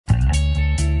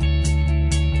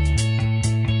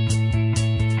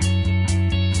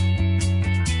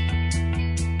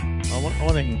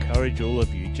to encourage all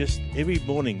of you, just every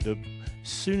morning, as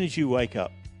soon as you wake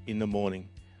up in the morning,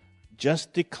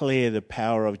 just declare the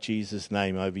power of Jesus'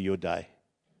 name over your day.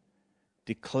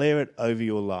 Declare it over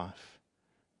your life.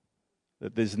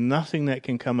 That there's nothing that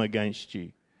can come against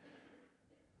you.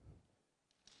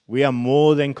 We are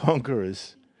more than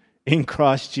conquerors in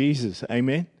Christ Jesus.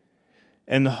 Amen?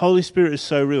 And the Holy Spirit is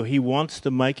so real. He wants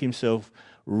to make himself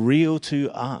real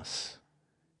to us.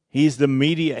 He's the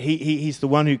mediator. He's the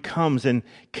one who comes and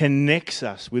connects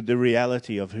us with the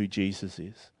reality of who Jesus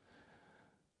is.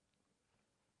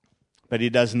 But he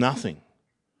does nothing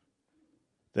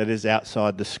that is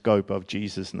outside the scope of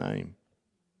Jesus' name.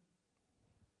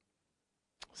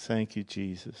 Thank you,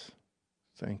 Jesus.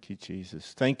 Thank you,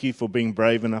 Jesus. Thank you for being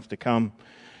brave enough to come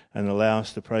and allow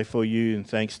us to pray for you, and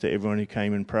thanks to everyone who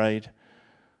came and prayed.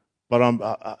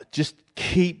 But just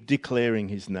keep declaring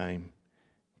his name.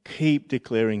 Keep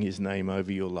declaring his name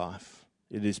over your life.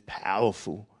 It is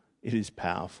powerful. It is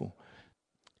powerful.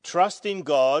 Trust in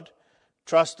God.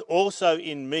 Trust also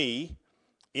in me.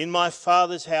 In my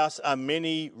Father's house are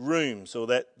many rooms, or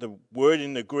that the word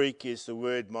in the Greek is the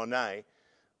word monē.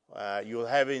 You'll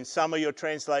have in some of your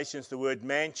translations the word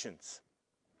mansions,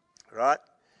 right?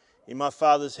 In my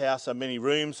Father's house are many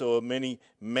rooms, or many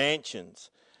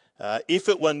mansions. If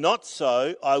it were not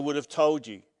so, I would have told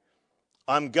you.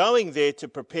 I'm going there to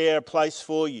prepare a place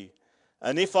for you.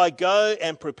 And if I go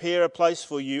and prepare a place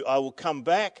for you, I will come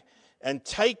back and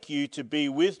take you to be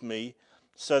with me,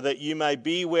 so that you may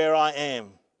be where I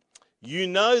am. You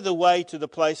know the way to the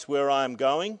place where I am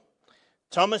going.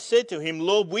 Thomas said to him,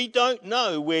 Lord, we don't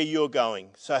know where you're going,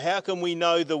 so how can we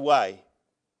know the way?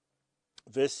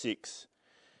 Verse 6.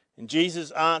 And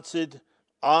Jesus answered,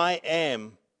 I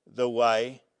am the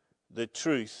way, the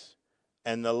truth,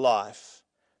 and the life.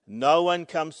 No one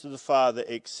comes to the Father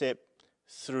except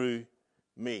through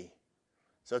me.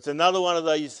 So it's another one of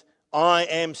those I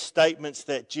am statements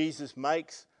that Jesus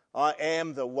makes. I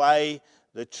am the way,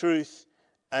 the truth,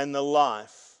 and the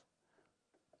life.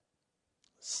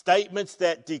 Statements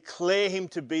that declare him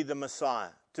to be the Messiah,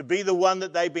 to be the one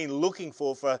that they've been looking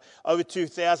for over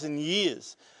 2,000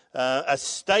 years. A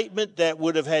statement that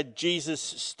would have had Jesus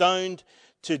stoned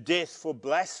to death for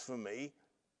blasphemy.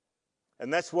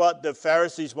 And that's what the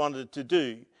Pharisees wanted to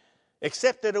do,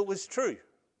 except that it was true.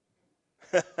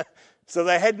 So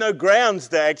they had no grounds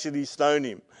to actually stone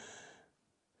him.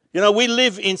 You know, we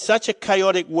live in such a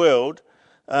chaotic world,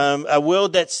 a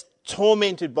world that's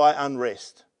tormented by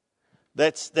unrest,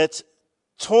 that's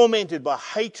tormented by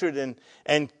hatred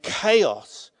and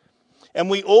chaos.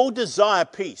 And we all desire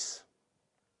peace.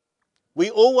 We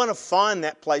all want to find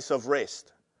that place of rest.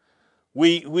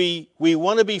 We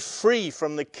want to be free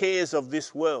from the cares of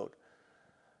this world.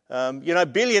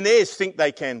 Billionaires think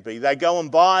they can be. They go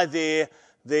and buy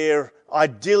their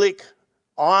idyllic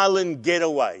island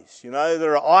getaways.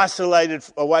 They're isolated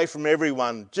away from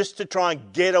everyone just to try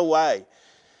and get away.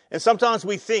 And sometimes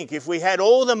we think if we had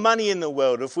all the money in the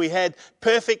world, if we had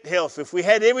perfect health, if we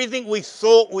had everything we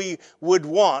thought we would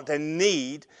want and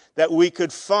need, that we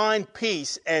could find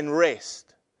peace and rest.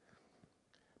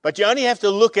 But you only have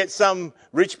to look at some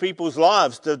rich people's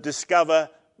lives to discover,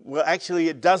 well, actually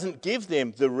it doesn't give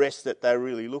them the rest that they're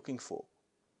really looking for.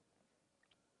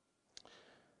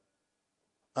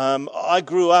 I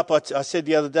grew up, I said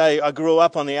the other day, I grew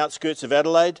up on the outskirts of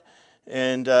Adelaide,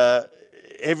 and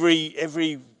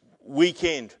every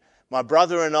weekend, my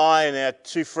brother and I and our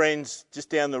two friends just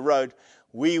down the road,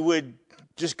 we would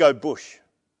just go bush,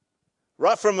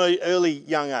 right from an early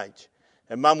young age.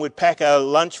 And Mum would pack our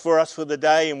lunch for us for the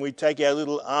day, and we'd take our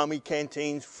little army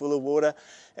canteens full of water,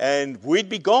 and we'd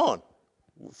be gone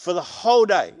for the whole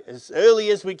day, as early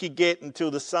as we could get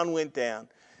until the sun went down.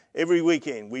 Every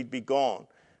weekend we'd be gone,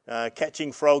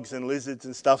 catching frogs and lizards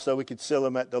and stuff so we could sell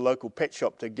them at the local pet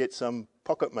shop to get some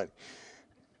pocket money.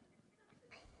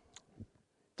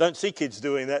 Don't see kids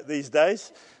doing that these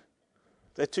days.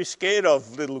 They're too scared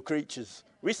of little creatures.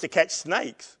 We used to catch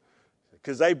snakes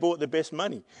because they brought the best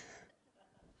money.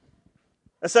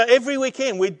 And so every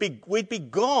weekend we'd be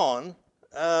gone,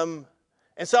 and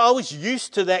so I was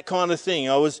used to that kind of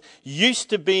thing. I was used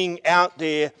to being out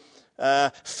there,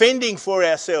 fending for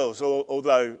ourselves,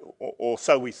 or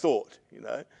so we thought,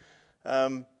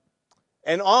 And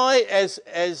I,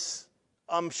 as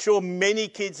I'm sure many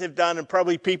kids have done, and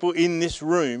probably people in this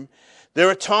room, there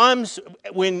are times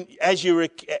when,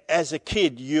 as a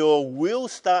kid, your will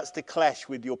starts to clash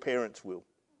with your parents' will.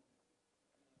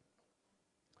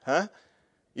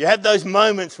 You have those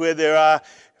moments where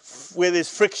there's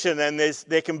friction, and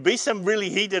there can be some really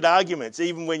heated arguments,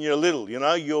 even when you're little.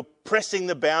 You're pressing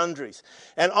the boundaries.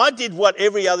 And I did what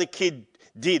every other kid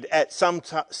did at some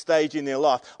stage in their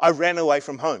life, I ran away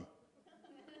from home.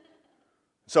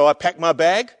 So I packed my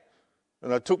bag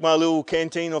and I took my little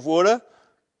canteen of water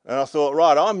and I thought,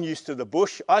 right, I'm used to the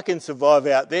bush. I can survive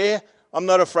out there. I'm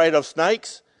not afraid of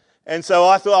snakes. And so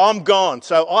I thought, I'm gone.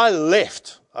 So I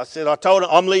left. I told him,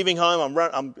 I'm leaving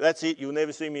home. That's it. You'll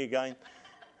never see me again.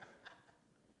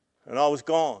 And I was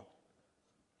gone.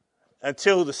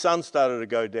 Until the sun started to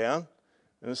go down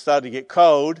and it started to get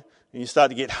cold and you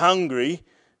start to get hungry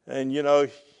and,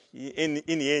 in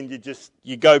the end,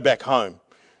 you go back home.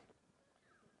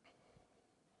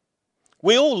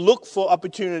 We all look for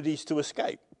opportunities to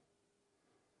escape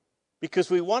because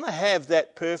we want to have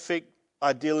that perfect,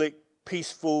 idyllic,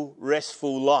 peaceful,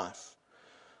 restful life.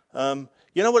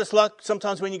 You know what it's like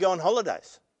sometimes when you go on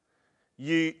holidays?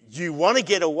 You want to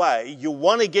get away, you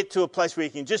want to get to a place where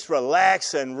you can just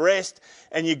relax and rest,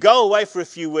 and you go away for a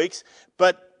few weeks,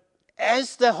 but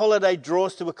as the holiday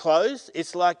draws to a close,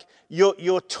 it's like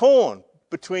you're torn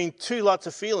between two lots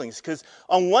of feelings, because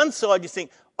on one side you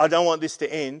think, I don't want this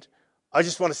to end, I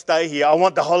just want to stay here, I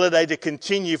want the holiday to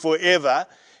continue forever,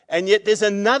 and yet there's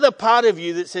another part of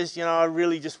you that says, I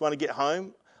really just want to get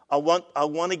home, I want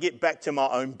to get back to my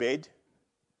own bed.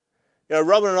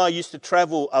 Robin and I used to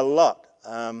travel a lot.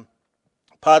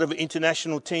 Part of an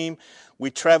international team,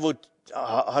 we travelled,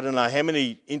 I don't know how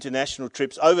many international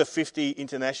trips, over 50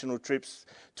 international trips,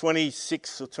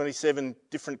 26 or 27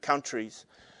 different countries.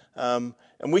 And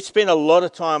we spent a lot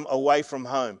of time away from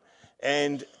home.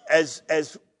 And as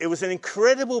it was an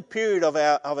incredible period of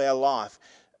our life,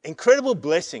 incredible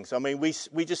blessings. I mean,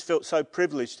 we just felt so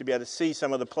privileged to be able to see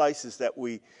some of the places that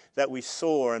we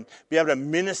saw and be able to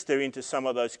minister into some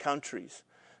of those countries.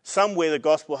 Some where the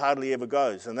gospel hardly ever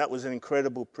goes, and that was an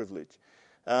incredible privilege.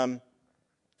 But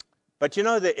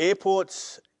the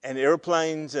airports and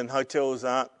airplanes and hotels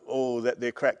aren't all that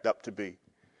they're cracked up to be.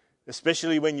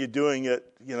 Especially when you're doing it,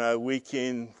 week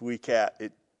in, week out.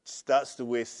 It starts to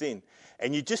wear thin.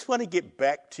 And you just want to get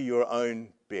back to your own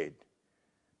bed.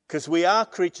 Because we are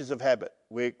creatures of habit.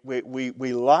 We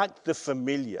like the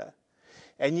familiar.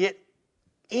 And yet,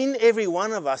 in every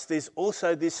one of us, there's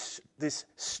also this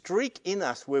streak in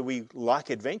us where we like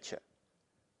adventure.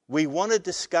 We want to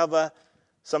discover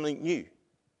something new.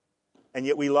 And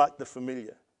yet we like the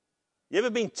familiar. You ever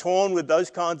been torn with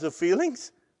those kinds of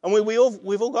feelings? I mean,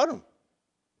 we've all got them.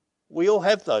 We all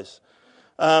have those.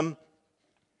 One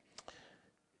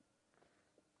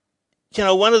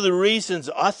of the reasons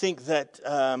I think that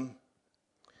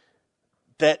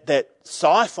that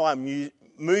sci-fi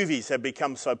movies have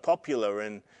become so popular,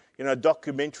 and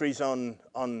documentaries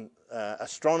on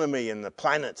astronomy and the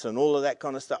planets and all of that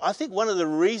kind of stuff. I think one of the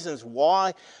reasons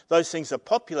why those things are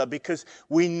popular because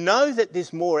we know that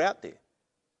there's more out there,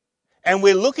 and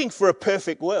we're looking for a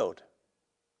perfect world.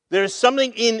 There is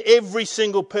something in every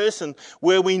single person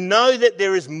where we know that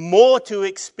there is more to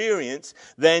experience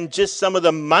than just some of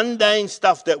the mundane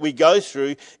stuff that we go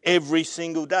through every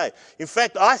single day. In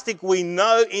fact, I think we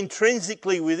know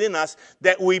intrinsically within us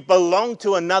that we belong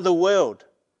to another world.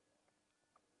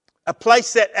 A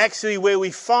place that actually where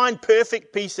we find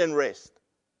perfect peace and rest.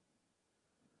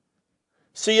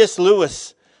 C.S.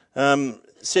 Lewis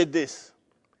said this.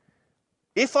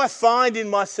 If I find in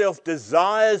myself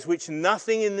desires which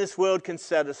nothing in this world can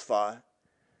satisfy,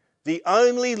 the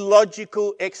only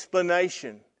logical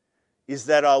explanation is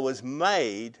that I was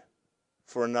made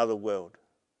for another world.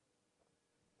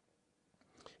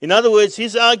 In other words,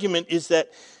 his argument is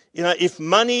that, if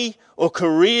money or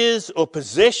careers or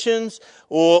possessions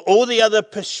or all the other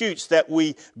pursuits that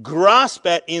we grasp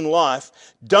at in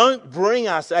life don't bring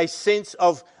us a sense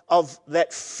of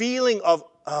that feeling of,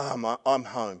 I'm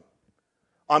home.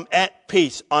 I'm at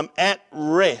peace, I'm at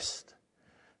rest,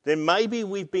 then maybe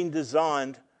we've been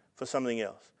designed for something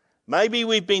else. Maybe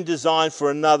we've been designed for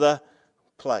another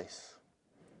place.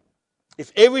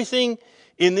 If everything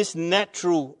in this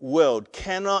natural world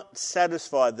cannot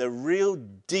satisfy the real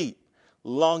deep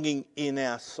longing in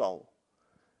our soul,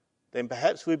 then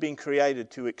perhaps we've been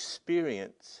created to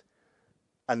experience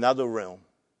another realm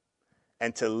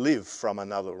and to live from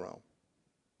another realm.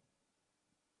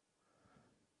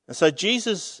 And so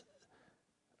Jesus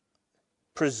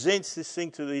presents this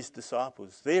thing to these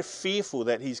disciples. They're fearful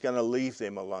that he's going to leave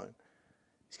them alone.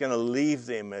 He's going to leave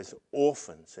them as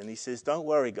orphans. And he says, don't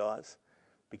worry, guys,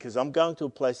 because I'm going to a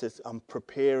place that I'm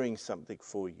preparing something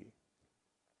for you.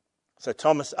 So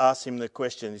Thomas asks him the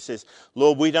question. He says,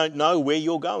 Lord, we don't know where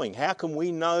you're going. How can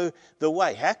we know the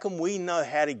way? How can we know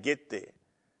how to get there?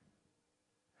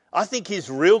 I think his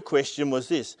real question was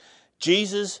this.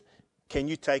 Jesus, can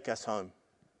you take us home?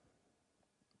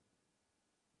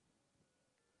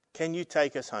 Can you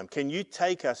take us home? Can you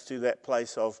take us to that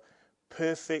place of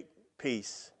perfect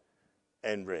peace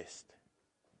and rest?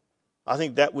 I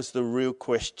think that was the real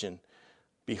question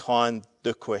behind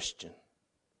the question.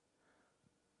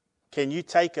 Can you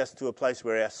take us to a place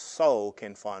where our soul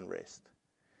can find rest?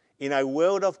 In a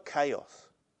world of chaos,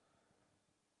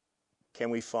 can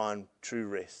we find true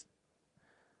rest?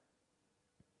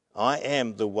 I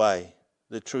am the way,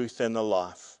 the truth, and the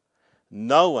life.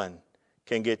 No one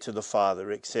can get to the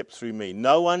Father except through me.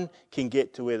 No one can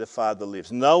get to where the Father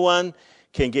lives. No one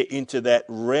can get into that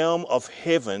realm of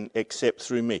heaven except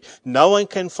through me. No one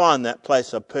can find that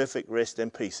place of perfect rest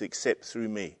and peace except through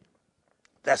me.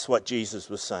 That's what Jesus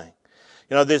was saying.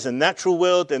 You know, there's a natural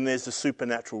world and there's a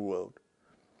supernatural world.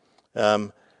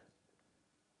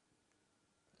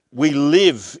 We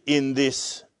live in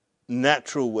this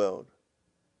natural world.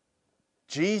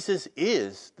 Jesus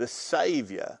is the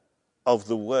Saviour of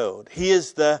the world. He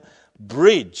is the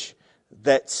bridge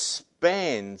that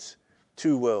spans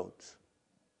two worlds.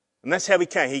 And that's how he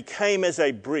came. He came as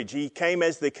a bridge. He came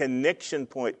as the connection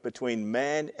point between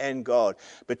man and God,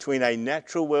 between a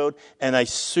natural world and a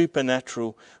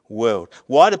supernatural world.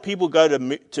 Why do people go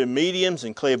to mediums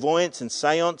and clairvoyance and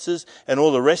seances and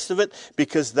all the rest of it?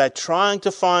 Because they're trying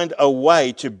to find a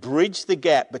way to bridge the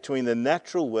gap between the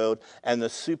natural world and the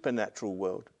supernatural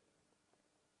world.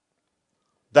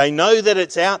 They know that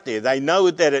it's out there. They know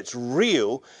that it's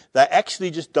real. They actually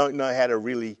just don't know how to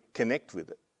really connect with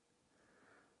it.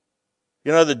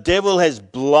 You know, the devil has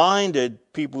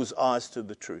blinded people's eyes to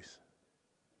the truth.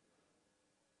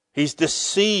 He's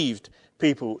deceived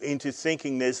people into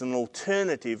thinking there's an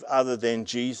alternative other than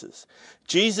Jesus.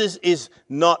 Jesus is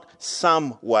not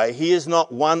some way. He is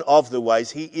not one of the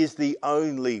ways. He is the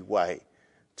only way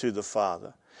to the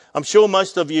Father. I'm sure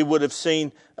most of you would have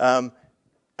seen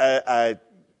a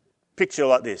picture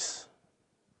like this.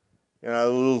 You know,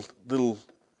 a little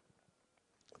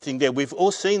thing there. We've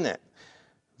all seen that.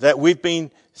 That we've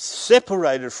been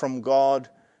separated from God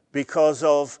because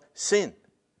of sin.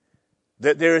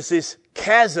 That there is this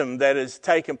chasm that has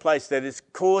taken place that has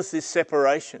caused this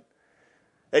separation.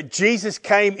 That Jesus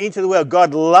came into the world.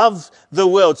 God loved the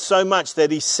world so much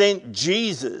that he sent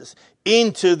Jesus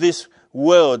into this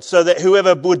world so that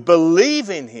whoever would believe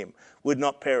in him would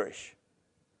not perish,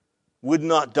 would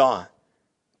not die,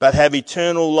 but have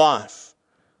eternal life.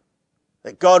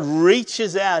 That God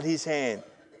reaches out his hand.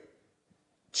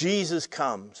 Jesus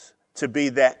comes to be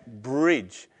that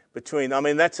bridge between,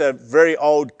 that's a very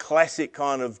old classic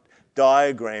kind of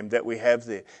diagram that we have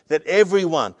there. That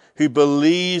everyone who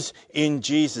believes in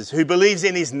Jesus, who believes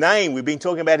in his name, we've been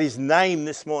talking about his name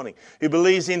this morning, who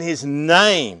believes in his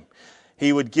name,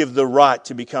 he would give the right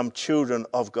to become children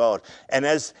of God. And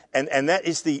that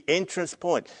is the entrance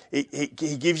point. He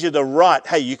gives you the right,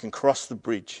 hey, you can cross the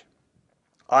bridge.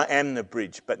 I am the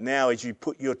bridge. But now as you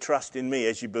put your trust in me,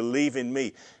 as you believe in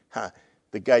me,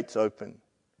 the gate's open.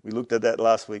 We looked at that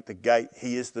last week. The gate,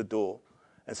 he is the door.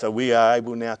 And so we are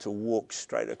able now to walk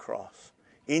straight across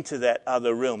into that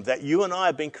other realm that you and I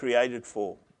have been created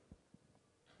for.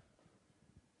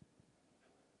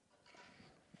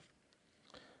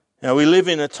 Now we live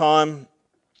in a time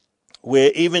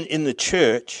where even in the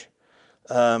church,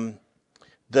 the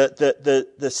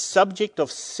subject of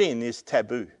sin is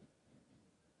taboo.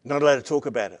 Not allowed to talk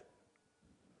about it.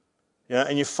 You know,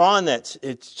 and you find that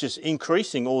it's just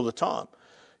increasing all the time.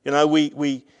 You know,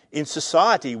 we in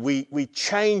society, we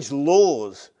change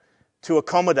laws to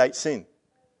accommodate sin.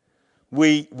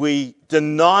 We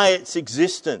deny its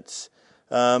existence.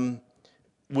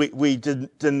 We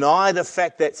deny the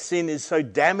fact that sin is so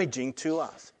damaging to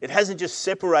us. It hasn't just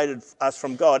separated us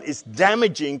from God, it's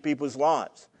damaging people's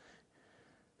lives.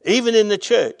 Even in the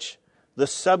church, the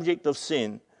subject of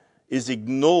sin is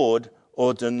ignored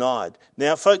or denied.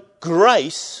 Now, folks,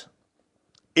 grace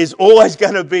is always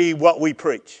going to be what we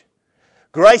preach.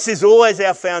 Grace is always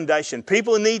our foundation.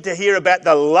 People need to hear about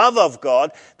the love of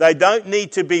God. They don't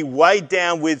need to be weighed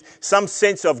down with some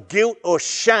sense of guilt or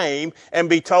shame and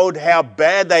be told how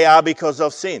bad they are because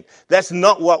of sin. That's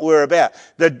not what we're about.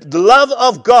 The love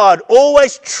of God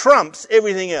always trumps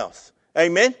everything else.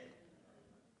 Amen?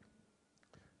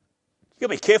 You've got to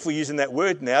be careful using that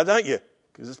word now, don't you?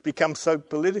 Because it's become so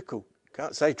political.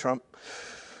 Can't say Trump.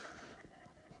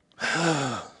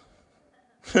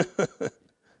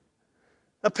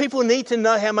 People need to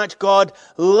know how much God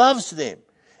loves them.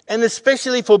 And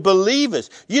especially for believers.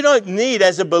 You don't need,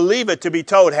 as a believer, to be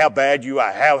told how bad you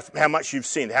are, how much you've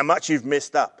sinned, how much you've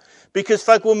messed up. Because,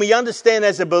 folk, when we understand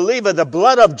as a believer, the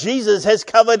blood of Jesus has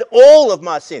covered all of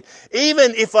my sin.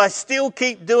 Even if I still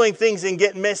keep doing things and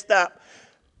get messed up,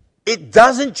 it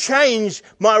doesn't change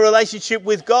my relationship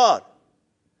with God.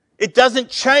 It doesn't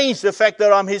change the fact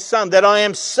that I'm his son, that I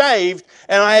am saved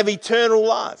and I have eternal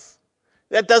life.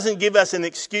 That doesn't give us an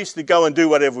excuse to go and do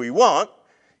whatever we want.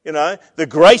 You know, the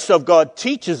grace of God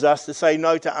teaches us to say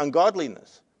no to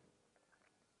ungodliness.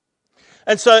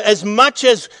 And so as much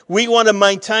as we want to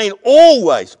maintain,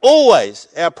 always,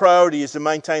 our priority is to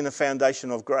maintain the foundation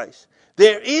of grace.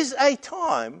 There is a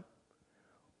time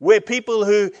where people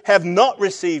who have not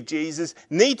received Jesus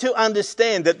need to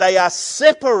understand that they are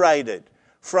separated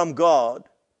from God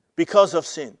because of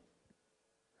sin.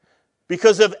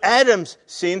 Because of Adam's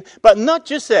sin, but not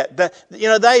just that.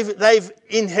 They've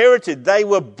inherited, they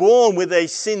were born with a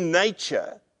sin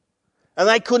nature. And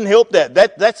they couldn't help that.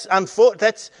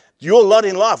 That's your lot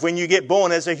in life when you get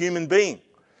born as a human being.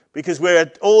 Because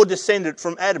we're all descended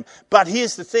from Adam. But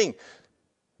here's the thing.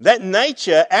 That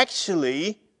nature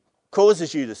actually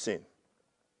causes you to sin.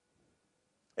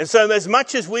 And so as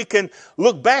much as we can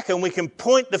look back and we can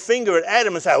point the finger at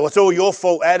Adam and say, well, it's all your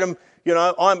fault, Adam,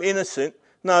 I'm innocent.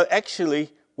 No, actually,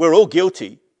 we're all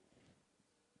guilty.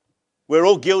 We're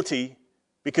all guilty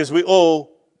because we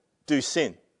all do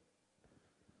sin.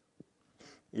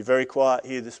 You're very quiet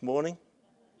here this morning.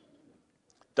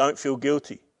 Don't feel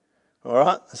guilty. All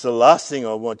right? That's the last thing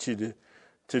I want you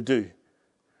to do.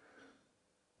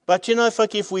 But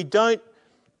folk, if we don't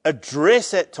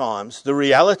address at times the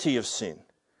reality of sin,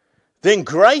 then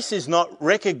grace is not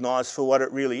recognized for what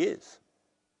it really is.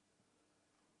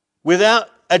 Without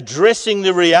addressing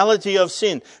the reality of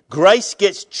sin, grace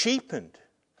gets cheapened.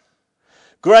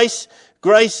 Grace,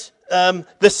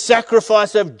 the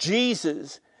sacrifice of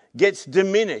Jesus gets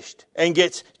diminished and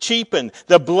gets cheapened.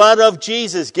 The blood of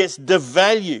Jesus gets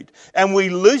devalued. And we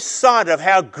lose sight of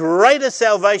how great a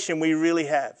salvation we really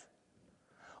have.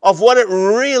 Of what it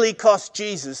really cost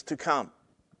Jesus to come.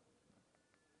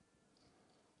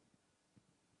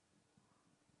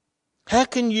 How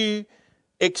can you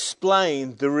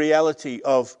explain the reality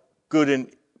of good and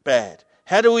bad?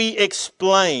 How do we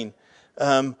explain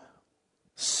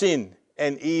sin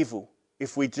and evil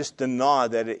if we just deny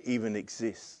that it even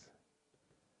exists?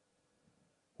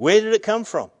 Where did it come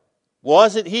from? Why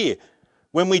is it here?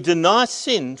 When we deny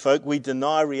sin, folk, we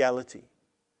deny reality.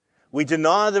 We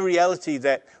deny the reality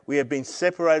that we have been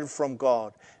separated from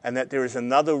God and that there is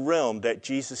another realm that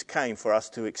Jesus came for us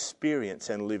to experience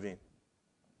and live in.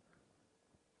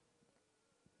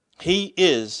 He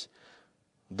is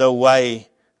the way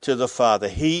to the Father.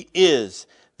 He is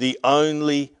the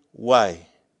only way.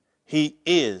 He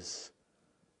is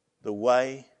the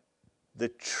way, the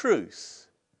truth,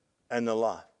 and the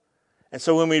life. And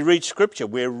so when we read Scripture,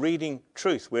 we're reading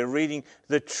truth. We're reading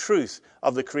the truth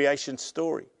of the creation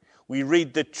story. We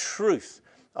read the truth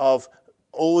of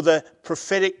all the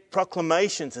prophetic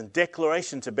proclamations and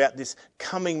declarations about this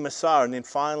coming Messiah. And then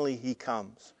finally he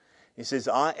comes. He says,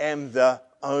 I am the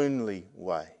only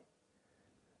way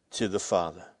to the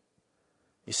Father.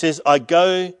 He says, I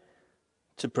go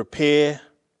to prepare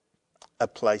a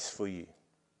place for you.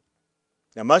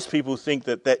 Now, most people think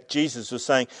that Jesus was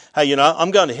saying, hey,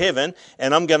 I'm going to heaven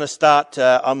and I'm going to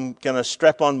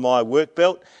strap on my work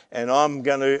belt and I'm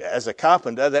going to, as a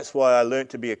carpenter, that's why I learnt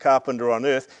to be a carpenter on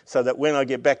earth, so that when I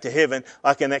get back to heaven,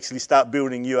 I can actually start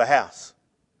building you a house.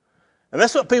 And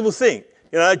that's what people think.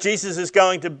 Jesus is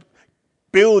going to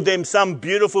build them some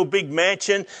beautiful big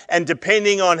mansion, and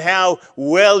depending on how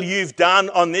well you've done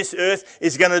on this earth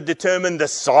is going to determine the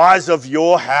size of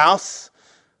your house.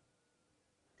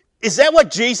 Is that what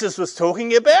Jesus was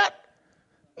talking about?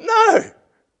 No.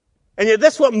 And yet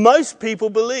that's what most people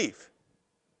believe.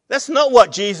 That's not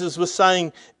what Jesus was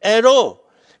saying at all.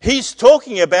 He's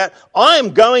talking about, I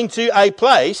am going to a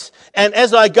place, and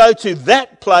as I go to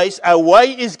that place, a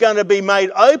way is going to be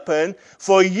made open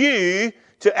for you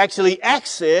to actually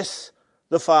access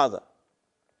the Father.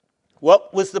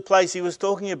 What was the place he was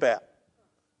talking about?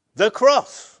 The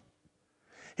cross.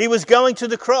 He was going to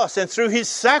the cross, and through his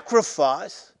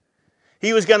sacrifice,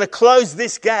 he was going to close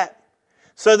this gap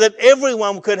so that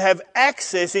everyone could have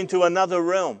access into another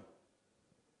realm.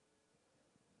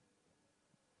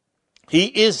 He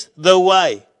is the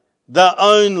way, the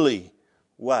only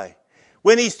way.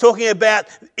 When he's talking about,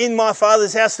 in my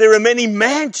Father's house there are many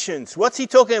mansions. What's he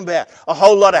talking about? A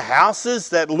whole lot of houses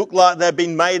that look like they've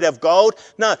been made of gold?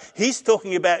 No, he's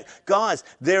talking about, guys,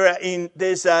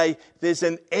 there's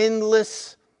an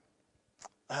endless,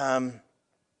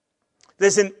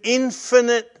 there's an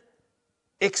infinite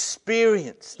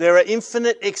experience. There are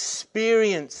infinite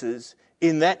experiences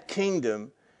in that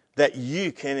kingdom that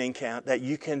you can encounter, that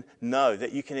you can know,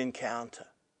 that you can encounter.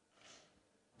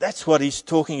 That's what he's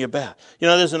talking about. You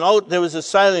know, there was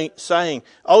a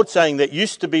old saying that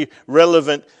used to be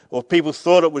relevant, or people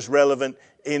thought it was relevant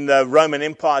in the Roman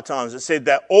Empire times. It said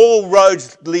that all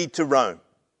roads lead to Rome.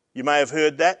 You may have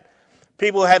heard that.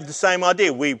 People have the same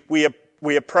idea. We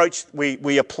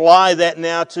apply that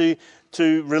now to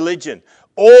religion.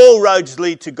 All roads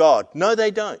lead to God. No, they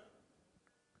don't.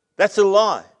 That's a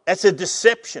lie. That's a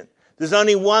deception. There's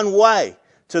only one way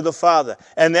to the Father,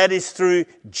 and that is through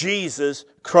Jesus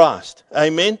Christ.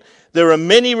 Amen? There are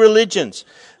many religions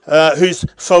whose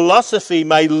philosophy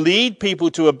may lead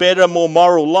people to a better, more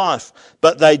moral life,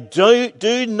 but they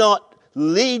do not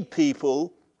lead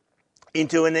people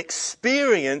into an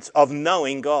experience of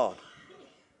knowing God.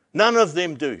 None of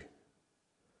them do.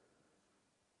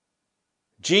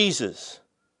 Jesus,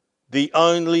 the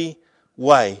only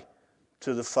way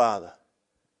to the Father.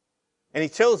 And he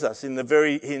tells us in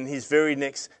his very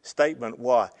next statement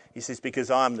why. He says, because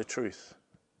I am the truth.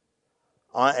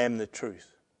 I am the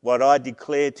truth. What I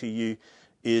declare to you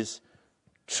is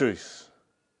truth.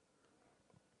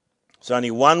 There's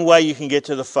only one way you can get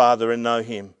to the Father and know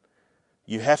him.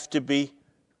 You have to be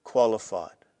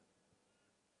qualified.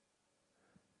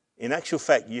 In actual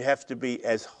fact, you have to be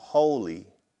as holy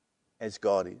as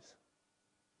God is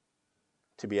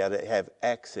to be able to have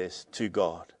access to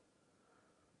God.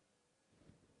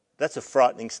 That's a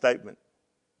frightening statement.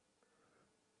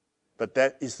 But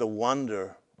that is the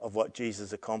wonder of what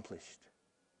Jesus accomplished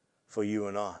for you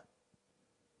and I.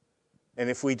 And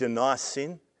if we deny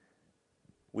sin,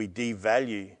 we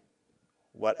devalue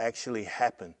what actually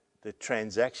happened, the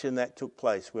transaction that took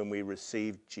place when we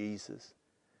received Jesus.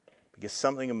 Because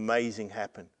something amazing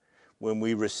happened. When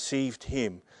we received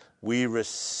him, we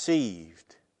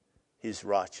received his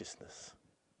righteousness.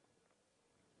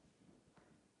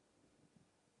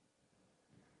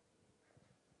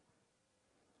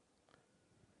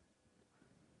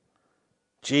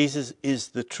 Jesus is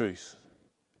the truth,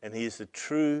 and he is the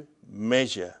true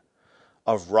measure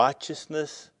of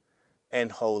righteousness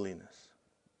and holiness.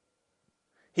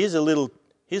 Here's a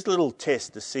little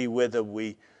test to see whether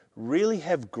we really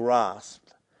have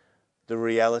grasped the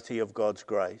reality of God's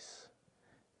grace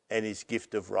and his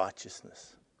gift of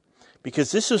righteousness.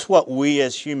 Because this is what we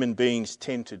as human beings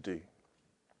tend to do.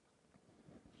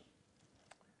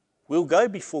 We'll go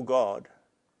before God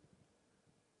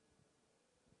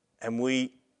and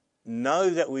we know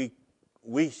that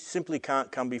we simply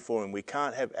can't come before him. We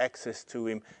can't have access to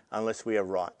him unless we are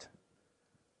right.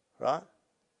 Right?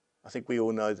 I think we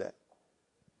all know that.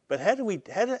 But how do we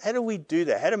do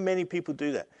that? How do many people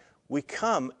do that? We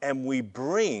come and we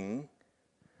bring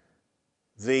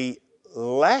the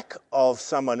lack of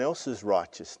someone else's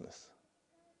righteousness.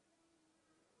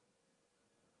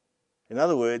 In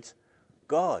other words,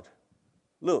 God,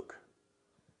 look,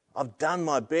 I've done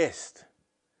my best,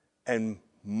 and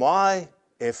my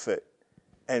effort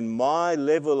and my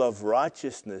level of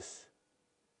righteousness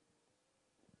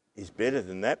is better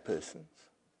than that person's.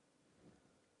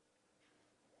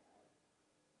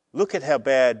 Look at how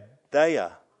bad they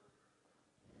are.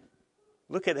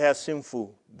 Look at how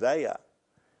sinful they are.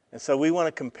 And so we want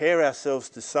to compare ourselves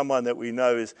to someone that we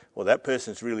know is, well, that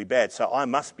person's really bad, so I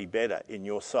must be better in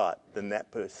your sight than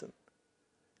that person.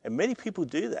 And many people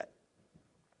do that.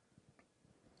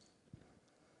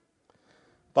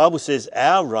 The Bible says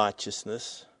our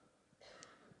righteousness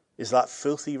is like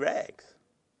filthy rags.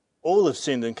 All have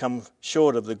sinned and come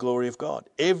short of the glory of God.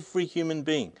 Every human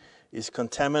being is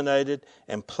contaminated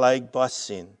and plagued by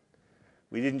sin.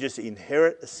 We didn't just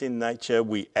inherit a sin nature,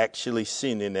 we actually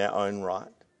sin in our own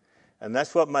right. And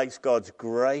that's what makes God's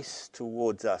grace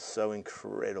towards us so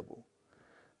incredible,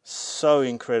 so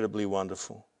incredibly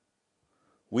wonderful.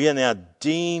 We are now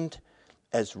deemed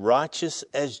as righteous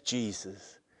as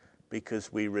Jesus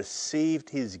because we received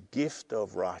his gift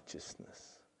of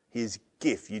righteousness. His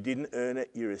gift. You didn't earn it,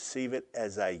 you receive it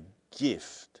as a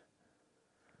gift.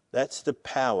 That's the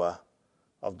power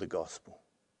of the gospel.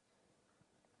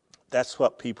 That's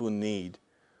what people need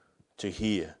to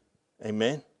hear.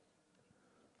 Amen?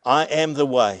 I am the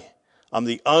way. I'm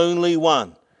the only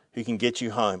one who can get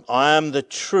you home. I am the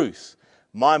truth.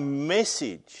 My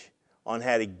message on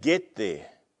how to get there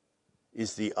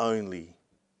is the only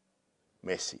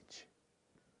message.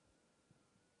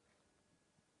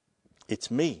 It's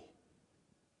me.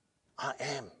 I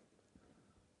am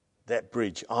that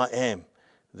bridge. I am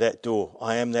that door.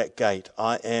 I am that gate.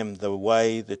 I am the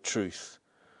way, the truth,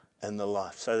 and the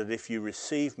life. So that if you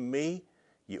receive me,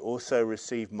 you also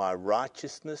receive my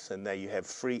righteousness, and now you have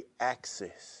free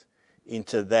access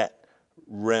into that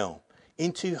realm,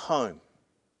 into home,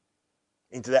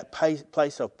 into that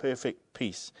place of perfect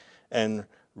peace and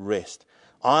rest.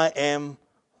 I am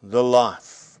the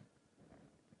life.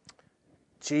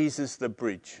 Jesus, the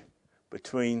bridge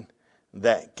between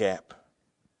that gap.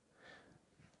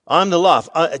 I'm the life.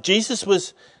 Jesus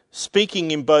was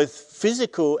speaking in both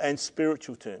physical and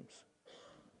spiritual terms.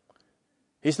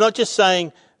 He's not just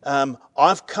saying,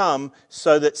 I've come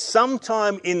so that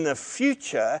sometime in the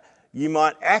future you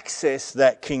might access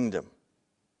that kingdom.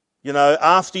 You know,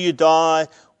 after you die,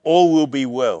 all will be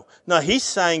well. No, he's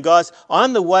saying, guys,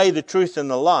 I'm the way, the truth, and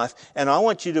the life, and I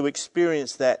want you to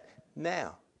experience that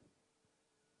now.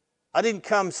 I didn't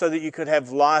come so that you could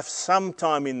have life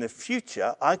sometime in the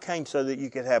future. I came so that you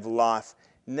could have life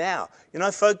now. You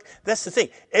know, folk, that's the thing.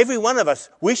 Every one of us,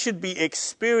 we should be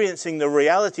experiencing the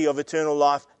reality of eternal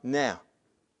life now.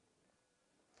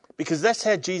 Because that's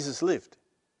how Jesus lived.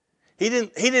 He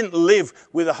didn't live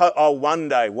with a hope, oh, one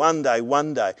day.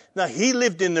 No, he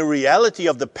lived in the reality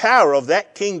of the power of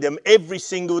that kingdom every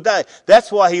single day.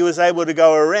 That's why he was able to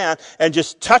go around and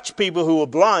just touch people who were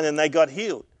blind and they got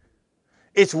healed.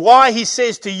 It's why he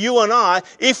says to you and I,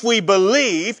 if we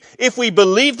believe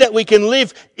that we can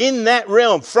live in that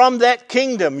realm, from that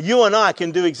kingdom, you and I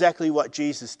can do exactly what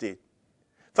Jesus did.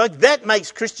 Folks, that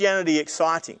makes Christianity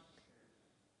exciting.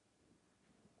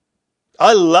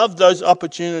 I love those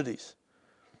opportunities.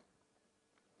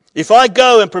 If I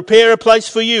go and prepare a place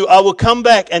for you, I will come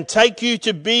back and take you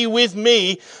to be with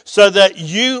me so that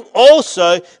you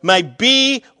also may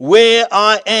be where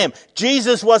I am.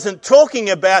 Jesus wasn't talking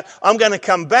about, I'm going to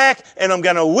come back and I'm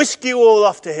going to whisk you all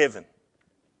off to heaven.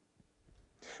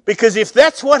 Because if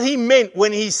that's what he meant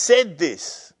when he said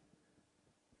this,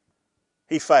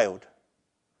 he failed.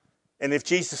 And if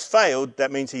Jesus failed,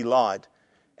 that means he lied.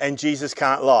 And Jesus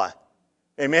can't lie.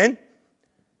 Amen?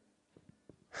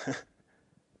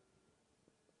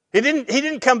 He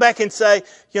didn't come back and say,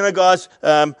 you know, guys,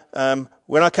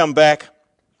 when I come back,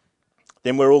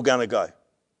 then we're all going to go.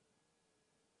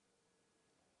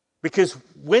 Because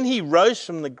when he rose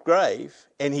from the grave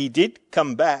and he did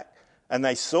come back and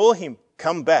they saw him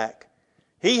come back,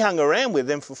 he hung around with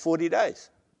them for 40 days.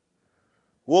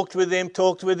 Walked with them,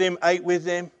 talked with them, ate with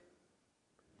them.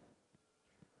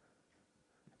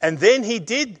 And then he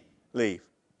did leave.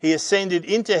 He ascended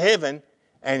into heaven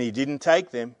and he didn't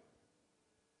take them.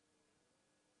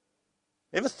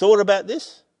 Ever thought about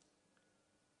this?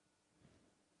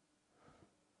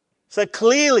 So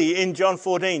clearly in John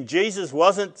 14, Jesus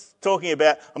wasn't talking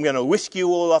about, I'm going to whisk you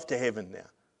all off to heaven now.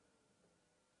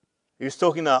 He was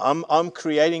talking about, I'm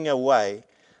creating a way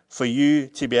for you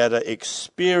to be able to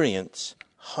experience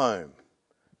home,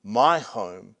 my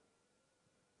home,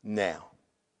 now.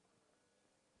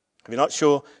 If you're not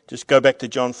sure, just go back to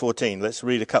John 14. Let's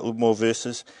read a couple more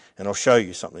verses and I'll show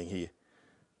you something here.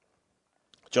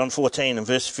 John 14 and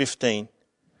verse 15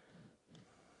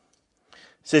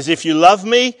 says, if you love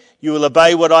me, you will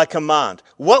obey what I command.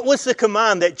 What was the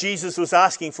command that Jesus was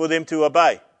asking for them to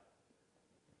obey?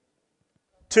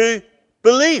 To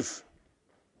believe.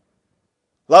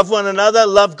 Love one another,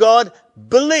 love God,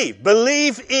 believe.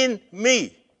 Believe in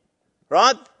me.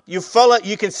 Right? You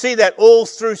can see that all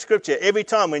through Scripture. Every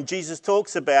time when Jesus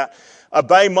talks about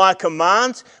obey my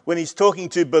commands, when he's talking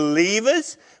to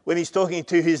believers, when he's talking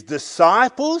to his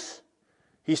disciples,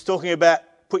 he's talking about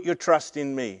put your trust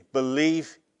in me.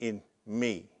 Believe in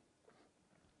me.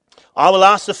 I will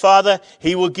ask the Father,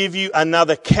 he will give you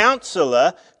another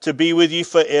counselor to be with you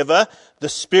forever, the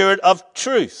Spirit of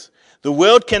truth. The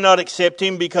world cannot accept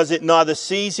him because it neither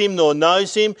sees him nor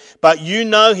knows him, but you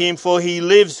know him, for he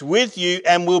lives with you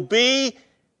and will be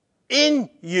in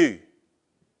you.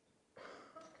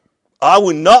 I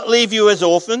will not leave you as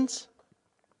orphans.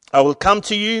 I will come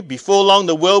to you. Before long,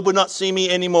 the world will not see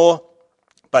me anymore,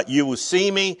 but you will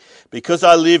see me. Because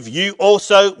I live, you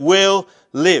also will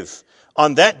live.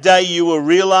 On that day, you will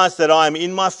realize that I am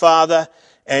in my Father,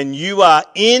 and you are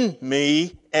in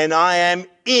me, and I am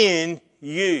in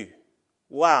you.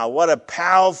 Wow, what a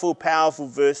powerful, powerful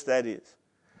verse that is.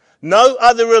 No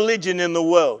other religion in the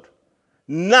world,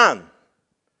 none,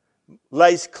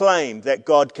 lays claim that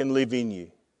God can live in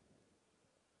you.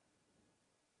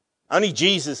 Only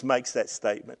Jesus makes that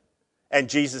statement, and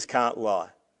Jesus can't lie.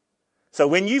 So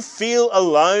when you feel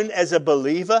alone as a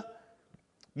believer,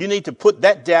 you need to put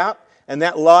that doubt and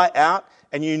that lie out,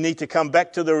 and you need to come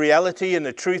back to the reality and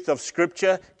the truth of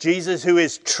Scripture. Jesus, who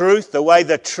is truth, the way,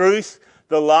 the truth,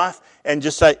 the life, and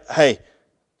just say, hey,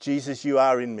 Jesus, you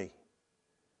are in me.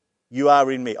 You are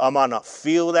in me. I might not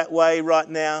feel that way right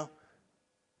now,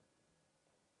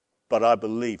 but I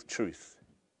believe truth.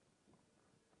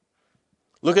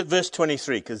 Look at verse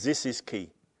 23, because this is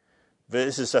key.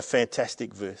 This is a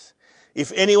fantastic verse.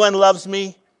 If anyone loves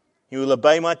me, he will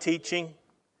obey my teaching.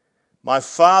 My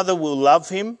Father will love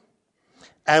him,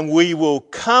 and we will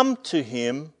come to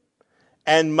him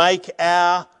and make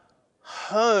our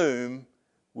home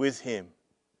with him.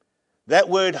 That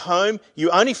word home, you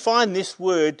only find this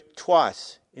word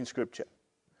twice in Scripture.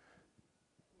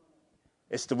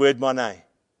 It's the word mone.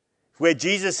 Where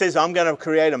Jesus says, I'm going to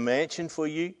create a mansion for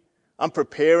you. I'm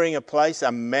preparing a place,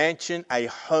 a mansion, a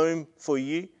home for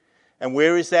you. And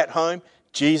where is that home?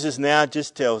 Jesus now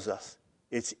just tells us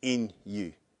it's in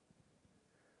you.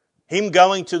 Him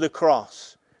going to the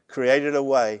cross created a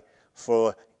way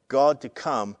for God to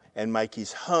come and make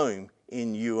his home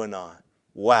in you and I.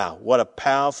 Wow, what a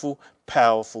powerful,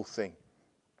 powerful thing.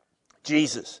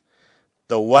 Jesus,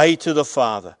 the way to the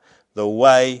Father, the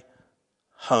way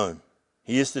home.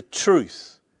 He is the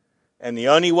truth. And the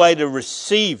only way to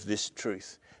receive this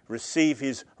truth, receive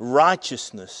his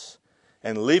righteousness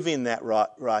and live in that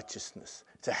righteousness,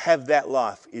 to have that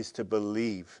life, is to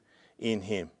believe in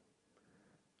him.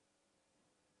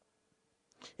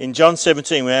 In John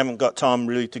 17, we haven't got time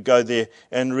really to go there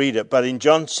and read it, but in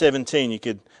John 17, you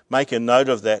could make a note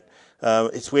of that.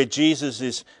 It's where Jesus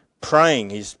is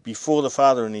praying. He's before the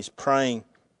Father and he's praying.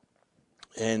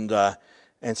 And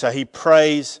so he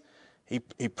prays.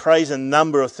 He prays a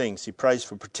number of things. He prays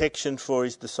for protection for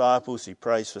his disciples. He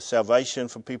prays for salvation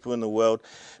for people in the world.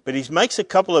 But he makes a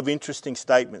couple of interesting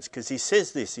statements, because he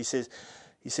says this. He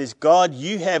says, God,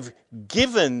 you have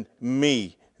given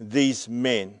me these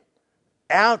men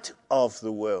out of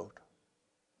the world.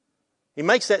 He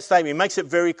makes that statement. He makes it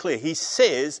very clear. He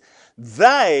says,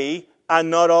 they are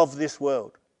not of this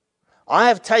world. I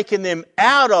have taken them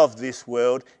out of this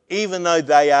world, even though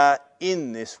they are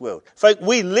in this world. Folk,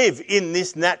 we live in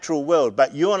this natural world,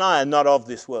 but you and I are not of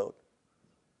this world.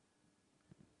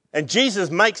 And Jesus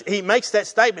makes that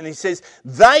statement. He says,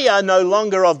 they are no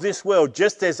longer of this world,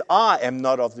 just as I am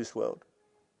not of this world.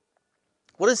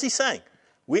 What is he saying?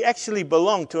 We actually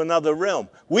belong to another realm.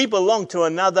 We belong to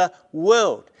another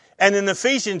world. And in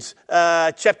Ephesians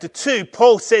chapter 2,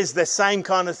 Paul says the same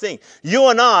kind of thing. You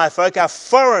and I, folk, are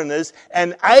foreigners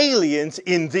and aliens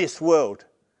in this world.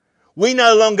 We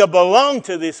no longer belong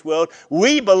to this world.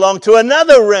 We belong to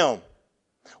another realm.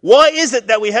 Why is it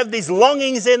that we have these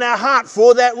longings in our heart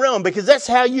for that realm? Because that's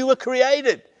how you were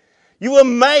created. You were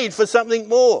made for something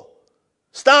more.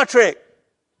 Star Trek.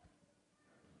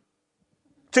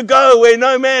 To go where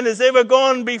no man has ever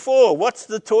gone before. What's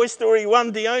the Toy Story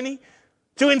 1, Dione?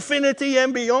 To infinity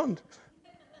and beyond.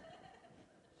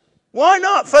 Why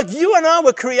not? For you and I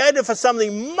were created for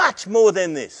something much more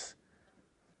than this.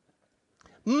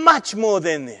 Much more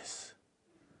than this.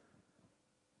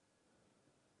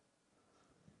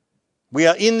 We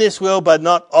are in this world, but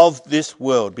not of this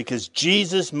world, because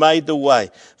Jesus made the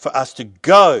way for us to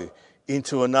go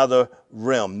into another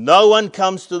realm. No one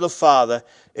comes to the Father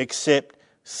except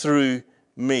through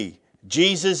me.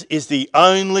 Jesus is the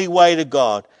only way to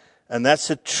God, and that's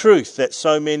a truth that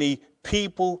so many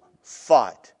people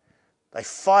fight. They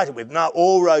fight it with, no,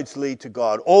 all roads lead to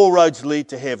God. All roads lead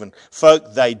to heaven.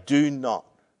 Folk, they do not.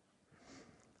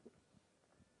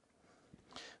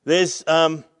 There's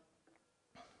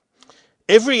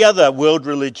every other world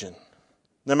religion,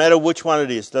 no matter which one it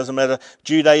is, doesn't matter,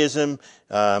 Judaism,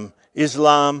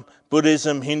 Islam,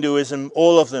 Buddhism, Hinduism,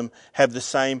 all of them have the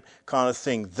same kind of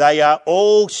thing. They are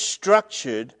all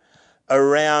structured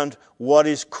around what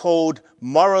is called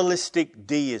moralistic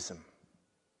deism.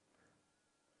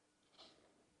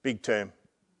 Big term.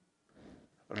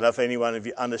 I don't know if anyone of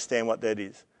you understand what that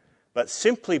is. But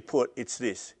simply put, it's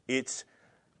this. It's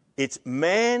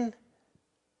man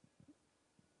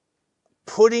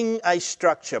putting a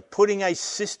structure, putting a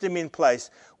system in place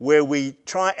where we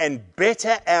try and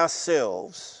better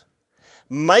ourselves,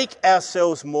 make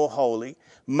ourselves more holy,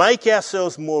 make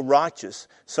ourselves more righteous,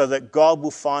 so that God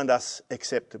will find us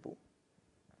acceptable.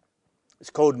 It's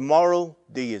called moral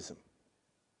deism.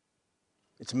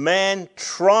 It's man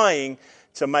trying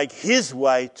to make his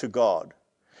way to God.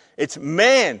 It's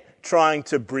man trying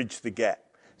to bridge the gap.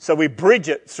 So we bridge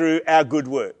it through our good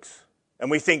works.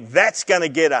 And we think that's going to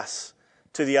get us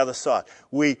to the other side.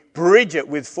 We bridge it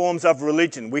with forms of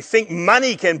religion. We think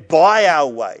money can buy our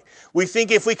way. We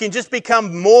think if we can just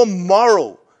become more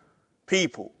moral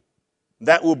people,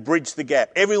 that will bridge the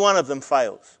gap. Every one of them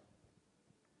fails.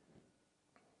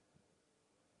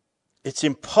 It's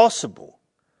impossible.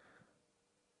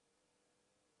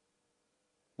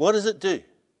 What does it do?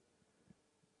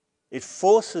 It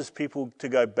forces people to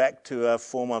go back to a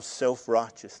form of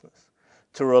self-righteousness,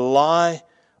 to rely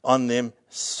on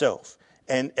themselves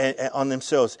and on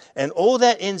themselves. And all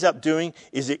that ends up doing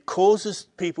is it causes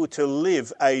people to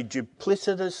live a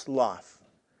duplicitous life.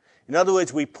 In other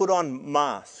words, we put on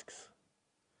masks.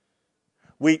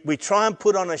 We try and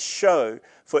put on a show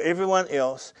for everyone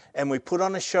else, and we put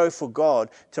on a show for God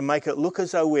to make it look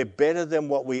as though we're better than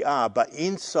what we are, but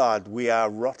inside we are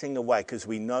rotting away because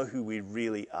we know who we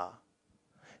really are.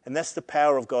 And that's the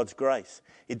power of God's grace.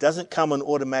 It doesn't come and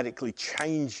automatically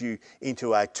change you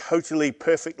into a totally,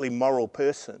 perfectly moral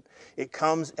person. It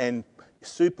comes and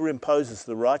superimposes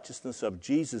the righteousness of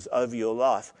Jesus over your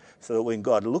life so that when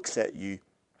God looks at you,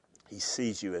 he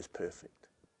sees you as perfect.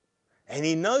 And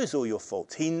he knows all your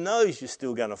faults. He knows you're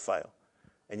still going to fail.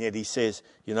 And yet he says,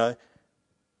 you know,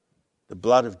 the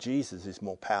blood of Jesus is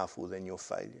more powerful than your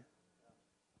failure.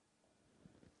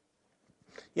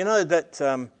 You know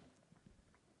that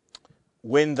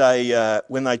when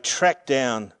they tracked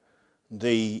down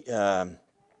the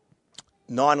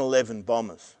 9/11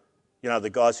 bombers, you know, the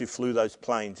guys who flew those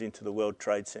planes into the World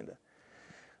Trade Center,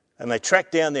 and they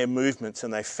tracked down their movements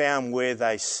and they found where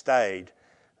they stayed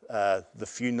the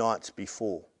few nights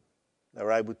before. They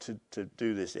were able to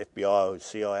do this, FBI or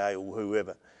CIA or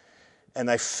whoever. And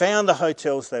they found the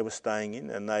hotels they were staying in,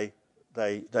 and they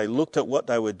looked at what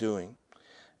they were doing.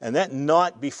 And that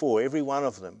night before, every one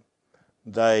of them,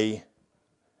 they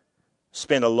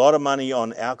spent a lot of money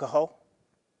on alcohol.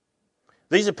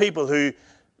 These are people who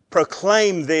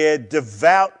proclaim their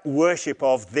devout worship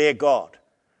of their God,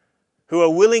 who are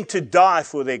willing to die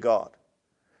for their God,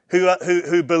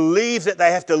 who believe that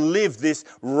they have to live this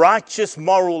righteous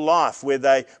moral life where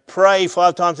they pray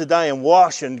 5 times a day and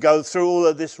wash and go through all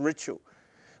of this ritual.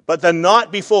 But the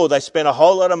night before, they spent a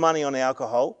whole lot of money on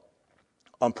alcohol,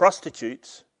 on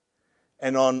prostitutes,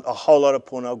 and on a whole lot of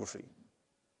pornography.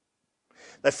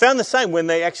 They found the same when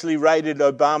they actually raided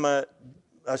Osama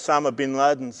bin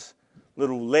Laden's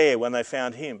little lair when they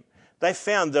found him. They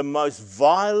found the most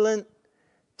violent,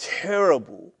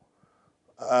 terrible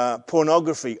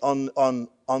pornography on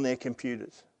their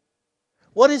computers.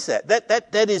 What is that?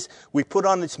 That is, we put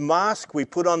on this mask, we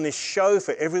put on this show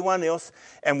for everyone else,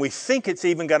 and we think it's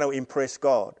even going to impress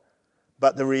God.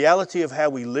 But the reality of how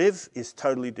we live is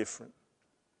totally different.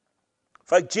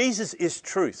 Folks, Jesus is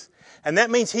truth. And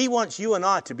that means he wants you and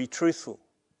I to be truthful.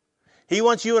 He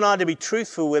wants you and I to be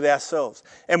truthful with ourselves.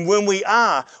 And when we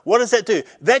are, what does that do?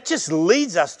 That just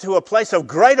leads us to a place of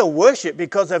greater worship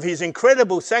because of his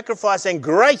incredible sacrifice and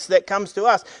grace that comes to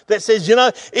us. That says, you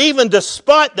know, even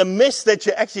despite the mess that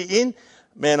you're actually in,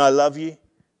 man, I love you.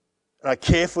 And I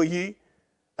care for you.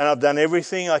 And I've done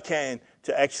everything I can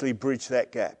to actually bridge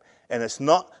that gap. And it's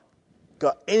not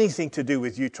got anything to do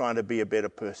with you trying to be a better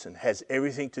person. It has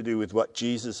everything to do with what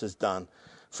Jesus has done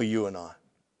for you and I.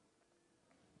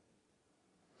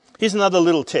 Here's another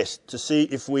little test to see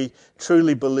if we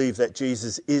truly believe that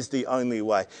Jesus is the only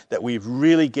way, that we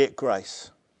really get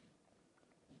grace.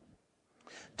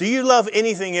 Do you love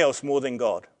anything else more than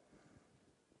God?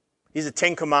 Here's a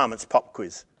 10 Commandments pop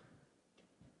quiz.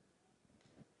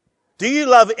 Do you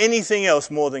love anything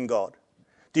else more than God?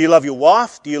 Do you love your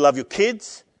wife? Do you love your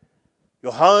kids?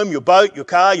 Your home, your boat, your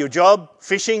car, your job,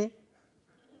 fishing?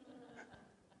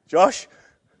 Josh?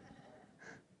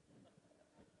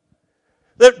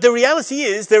 The reality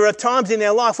is there are times in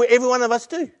our life where every one of us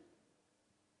do.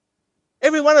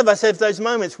 Every one of us have those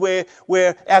moments where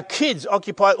our kids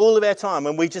occupy all of our time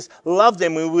and we just love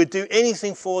them and we would do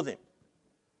anything for them.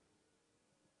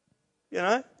 You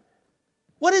know?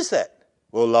 What is that?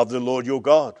 Well, love the Lord your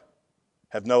God.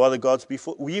 Have no other gods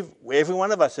before. Every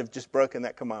one of us have just broken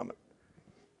that commandment.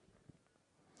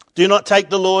 Do not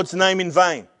take the Lord's name in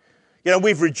vain. You know,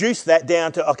 we've reduced that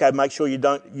down to, okay, make sure you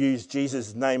don't use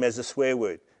Jesus' name as a swear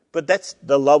word. But that's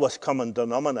the lowest common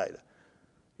denominator.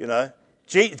 You know,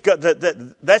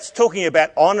 that's talking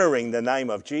about honouring the name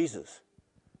of Jesus.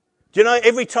 Do you know,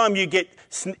 every time you get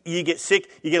sick, you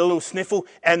get a little sniffle,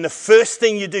 and the first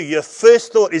thing you do, your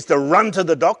first thought is to run to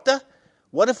the doctor?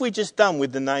 What have we just done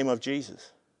with the name of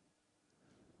Jesus?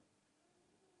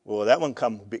 Well, that one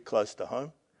come a bit close to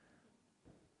home.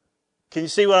 Can you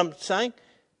see what I'm saying?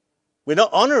 We're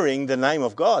not honouring the name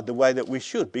of God the way that we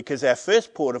should, because our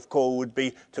first port of call would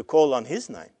be to call on his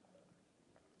name,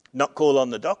 not call on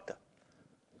the doctor.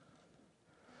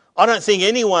 I don't think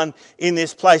anyone in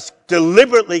this place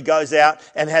deliberately goes out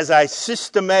and has a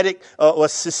systematic or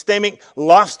systemic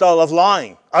lifestyle of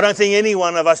lying. I don't think any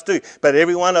one of us do, but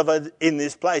every one of us in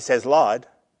this place has lied.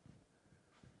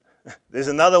 There's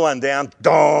another one down.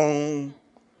 Dong.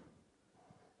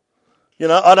 You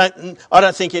know, I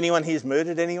don't think anyone here's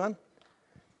murdered anyone.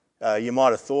 You might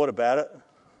have thought about it,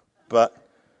 but,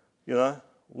 you know,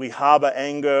 we harbour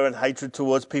anger and hatred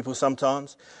towards people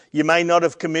sometimes. You may not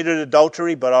have committed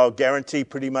adultery, but I'll guarantee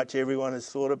pretty much everyone has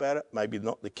thought about it. Maybe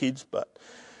not the kids, but...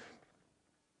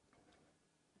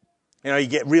 You know, you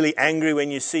get really angry when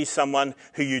you see someone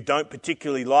who you don't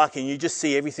particularly like and you just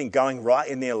see everything going right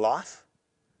in their life.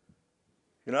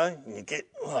 You know, and you get,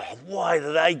 why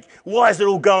is it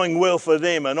all going well for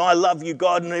them? And I love you,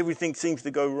 God, and everything seems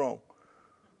to go wrong.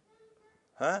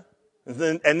 Huh?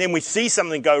 And then we see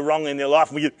something go wrong in their life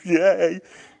and we get, yay.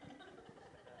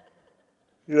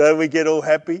 You know, we get all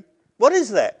happy. What is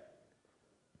that?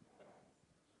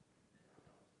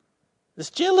 It's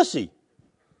jealousy.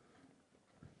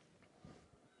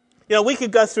 You know, we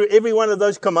could go through every one of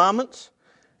those commandments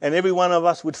and every one of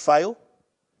us would fail.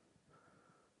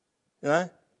 You know,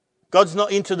 God's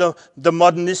not into the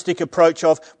modernistic approach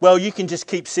of, well, you can just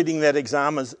keep sitting that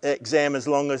exam as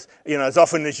long as, you know, as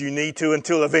often as you need to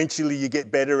until eventually you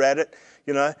get better at it,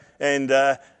 you know, and,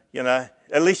 you know,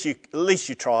 at least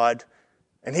you tried.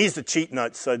 And here's the cheat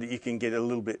notes so that you can get a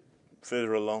little bit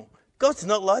further along. God's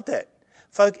not like that.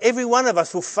 Folk, every one of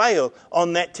us will fail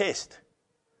on that test.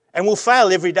 And we'll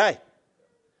fail every day.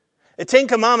 The 10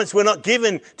 Commandments were not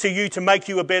given to you to make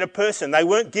you a better person. They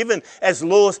weren't given as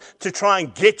laws to try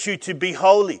and get you to be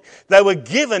holy. They were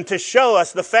given to show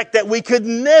us the fact that we could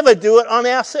never do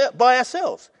it by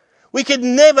ourselves. We could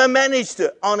never manage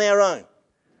it on our own.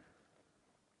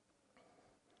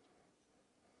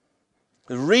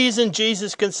 The reason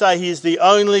Jesus can say he is the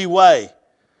only way,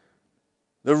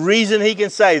 the reason he can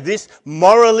say this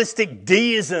moralistic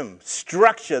deism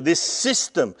structure, this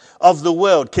system of the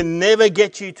world can never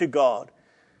get you to God,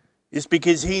 is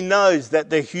because he knows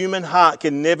that the human heart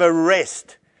can never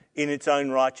rest in its own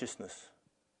righteousness.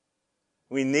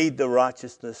 We need the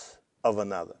righteousness of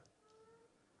another.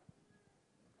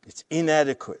 It's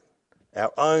inadequate.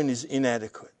 Our own is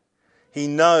inadequate. He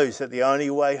knows that the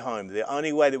only way home, the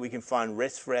only way that we can find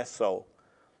rest for our soul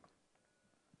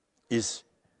is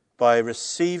by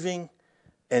receiving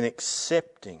and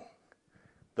accepting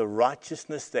the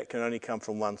righteousness that can only come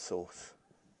from one source.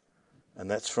 And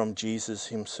that's from Jesus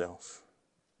himself.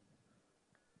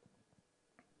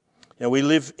 Now, we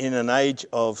live in an age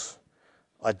of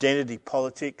identity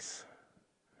politics.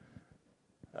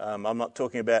 I'm not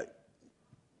talking about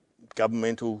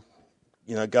governmental,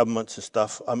 governments and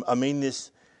stuff. I mean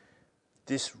this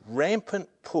rampant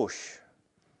push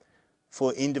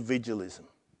for individualism.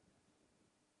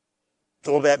 It's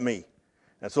all about me.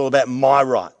 It's all about my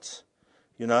rights,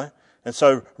 And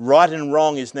so right and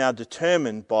wrong is now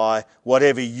determined by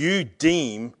whatever you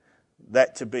deem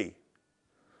that to be.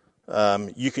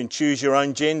 You can choose your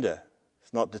own gender.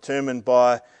 It's not determined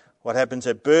by what happens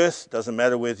at birth. It doesn't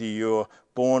matter whether you're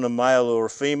born a male or a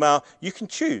female. You can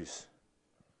choose.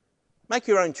 Make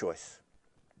your own choice.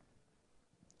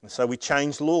 And so we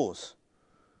change laws.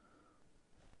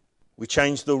 We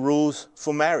change the rules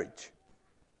for marriage.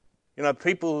 We've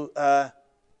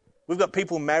got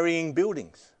people marrying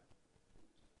buildings.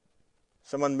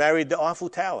 Someone married the Eiffel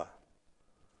Tower.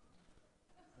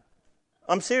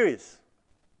 I'm serious.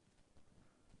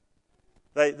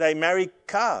 They marry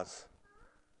cars.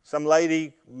 Some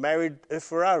lady married a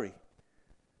Ferrari.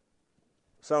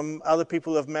 Some other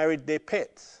people have married their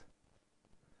pets.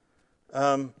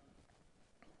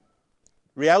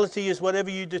 Reality is whatever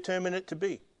you determine it to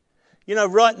be.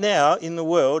 Right now in the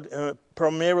world,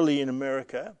 primarily in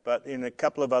America, but in a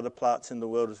couple of other parts in the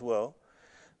world as well,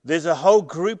 there's a whole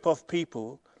group of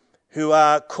people who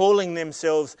are calling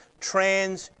themselves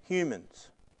transhumans.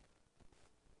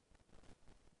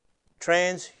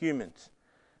 Transhumans.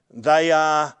 They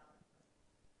are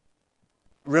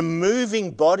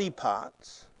removing body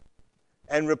parts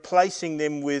and replacing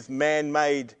them with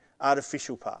man-made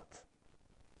artificial parts.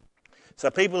 So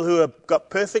people who have got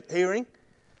perfect hearing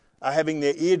are having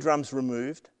their eardrums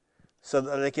removed so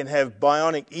that they can have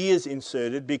bionic ears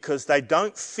inserted because they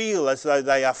don't feel as though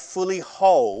they are fully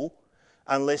whole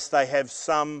unless they have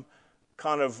some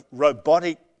kind of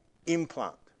robotic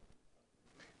implant.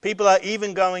 People are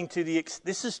even going to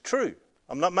this is true,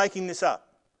 I'm not making this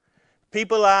up.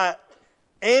 People are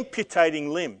amputating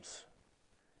limbs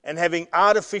and having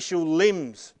artificial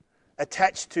limbs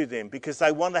attached to them because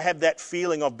they want to have that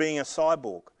feeling of being a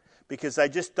cyborg. Because they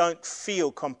just don't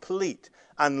feel complete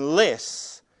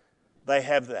unless they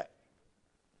have that.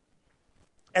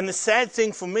 And the sad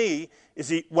thing for me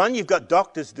is, one, you've got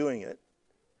doctors doing it.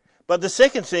 But the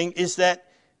second thing is that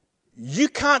you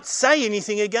can't say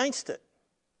anything against it.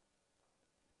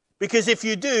 Because if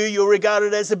you do, you're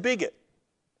regarded as a bigot.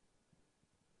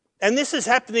 And this is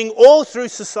happening all through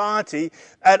society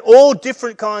at all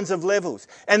different kinds of levels.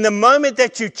 And the moment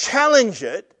that you challenge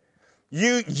it,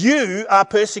 you are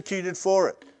persecuted for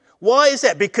it. Why is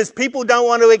that? Because people don't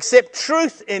want to accept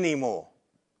truth anymore.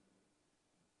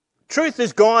 Truth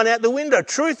has gone out the window.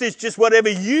 Truth is just whatever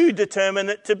you determine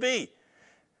it to be.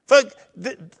 Folks,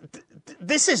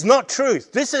 this is not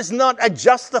truth. This is not a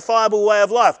justifiable way of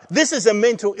life. This is a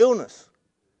mental illness.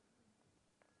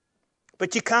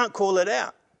 But you can't call it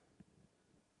out.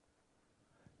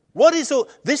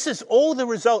 This is all the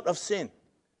result of sin.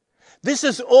 This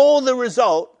is all the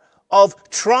result of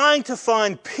trying to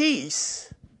find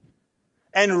peace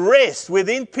and rest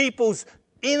within people's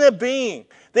inner being.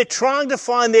 They're trying to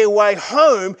find their way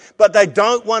home, but they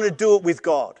don't want to do it with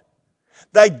God.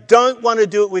 They don't want to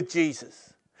do it with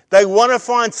Jesus. They want to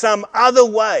find some other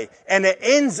way, and it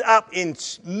ends up in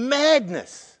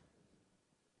madness.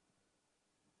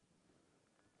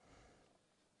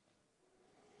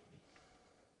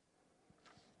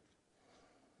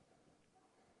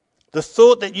 The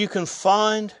thought that you can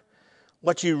find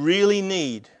what you really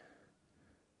need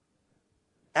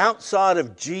outside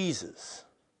of Jesus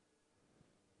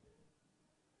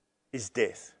is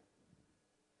death.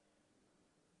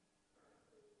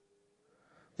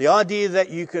 The idea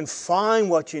that you can find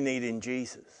what you need in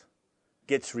Jesus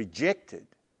gets rejected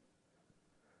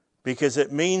because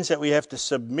it means that we have to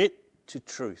submit to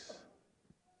truth,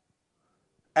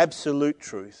 absolute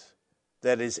truth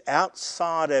that is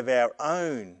outside of our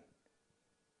own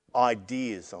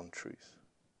ideas on truth.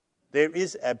 There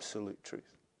is absolute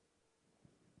truth.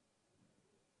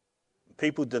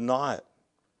 People deny it.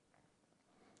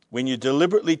 When you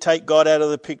deliberately take God out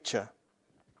of the picture,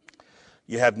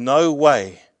 you have no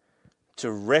way to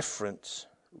reference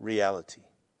reality.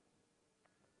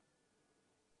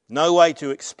 No way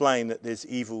to explain that there's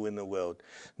evil in the world.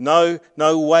 No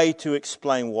way to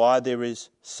explain why there is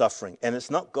suffering. And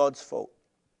it's not God's fault.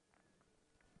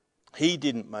 He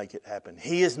didn't make it happen.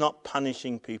 He is not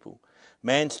punishing people.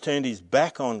 Man's turned his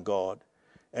back on God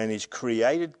and he's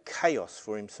created chaos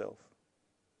for himself.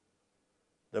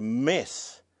 The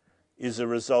mess is a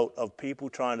result of people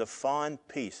trying to find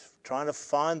peace, trying to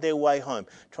find their way home,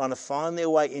 trying to find their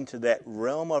way into that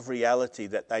realm of reality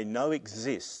that they know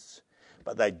exists,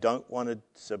 but they don't want to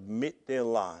submit their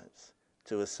lives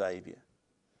to a Saviour.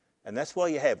 And that's why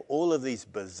you have all of these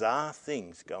bizarre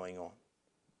things going on.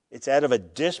 It's out of a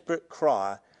desperate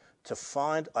cry to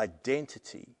find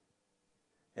identity.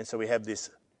 And so we have this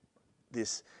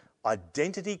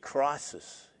identity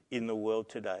crisis in the world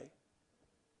today.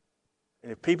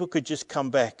 And if people could just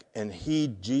come back and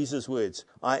heed Jesus' words,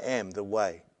 I am the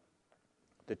way,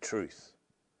 the truth,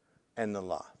 and the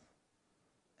life.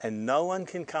 And no one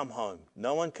can come home.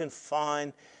 No one can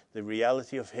find the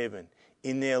reality of heaven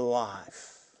in their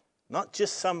life. Not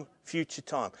just some future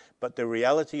time, but the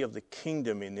reality of the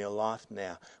kingdom in their life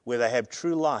now, where they have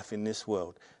true life in this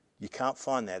world. You can't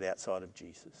find that outside of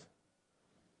Jesus.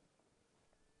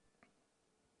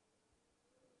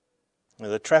 Now,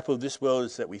 the trap of this world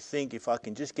is that we think if I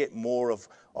can just get more of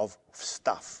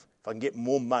stuff, if I can get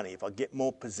more money, if I get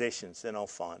more possessions, then I'll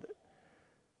find it.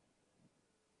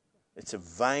 It's a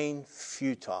vain,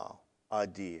 futile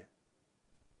idea.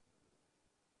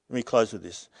 Let me close with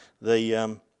this.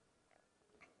 I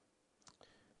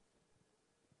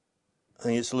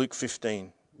think it's Luke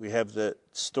 15. We have the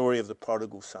story of the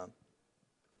prodigal son.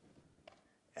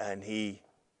 And he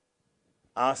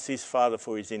asks his father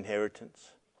for his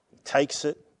inheritance. He takes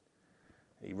it.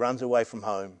 He runs away from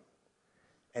home.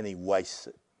 And he wastes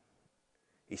it.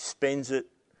 He spends it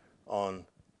on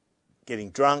getting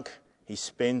drunk. He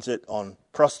spends it on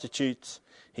prostitutes.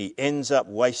 He ends up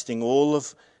wasting all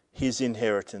of his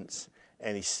inheritance.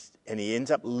 And he ends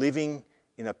up living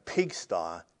in a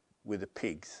pigsty with the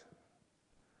pigs.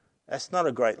 That's not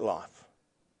a great life.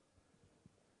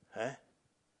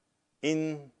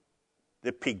 In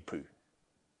the pig poo.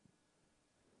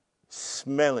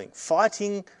 Smelling,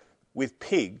 fighting with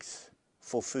pigs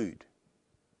for food.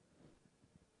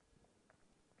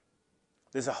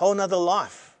 There's a whole other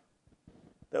life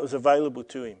that was available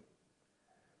to him.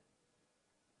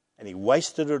 And he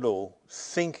wasted it all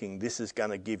thinking this is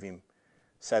going to give him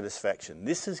satisfaction.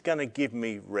 This is going to give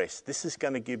me rest. This is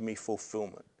going to give me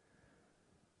fulfillment.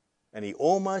 And he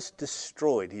almost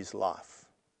destroyed his life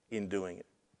in doing it.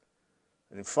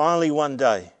 And finally one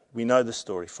day, we know the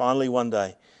story, finally one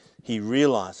day he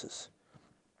realizes,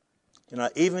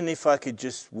 even if I could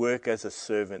just work as a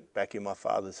servant back in my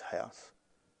father's house,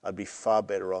 I'd be far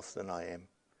better off than I am.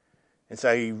 And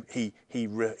so he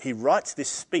writes this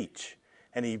speech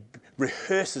and he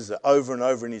rehearses it over and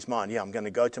over in his mind. Yeah, I'm going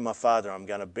to go to my father. I'm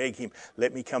going to beg him,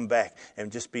 let me come back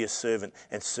and just be a servant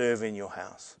and serve in your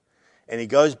house. And he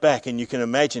goes back and you can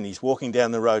imagine he's walking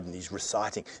down the road and he's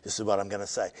reciting, this is what I'm going to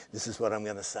say, this is what I'm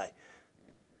going to say.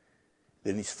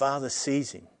 Then his father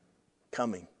sees him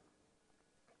coming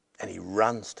and he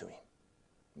runs to him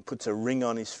and puts a ring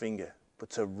on his finger,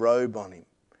 puts a robe on him,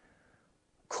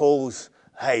 calls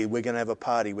hey, we're going to have a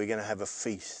party, we're going to have a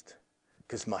feast,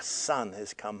 because my son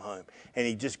has come home. And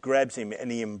he just grabs him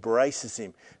and he embraces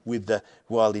him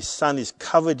while his son is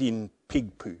covered in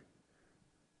pig poo.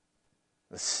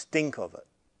 The stink of it,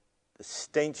 the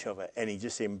stench of it, and he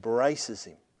just embraces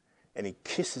him and he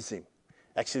kisses him.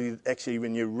 Actually,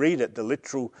 when you read it, the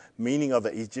literal meaning of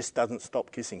it, he just doesn't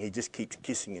stop kissing. He just keeps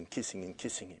kissing and kissing and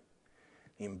kissing him.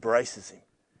 He embraces him.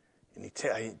 And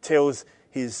he tells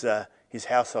his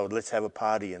household, let's have a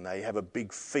party. And they have a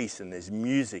big feast and there's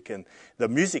music. And the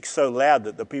music's so loud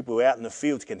that the people out in the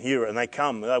fields can hear it. And they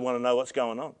come and they want to know what's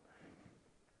going on.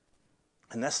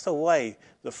 And that's the way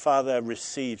the Father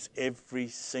receives every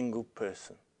single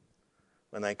person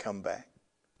when they come back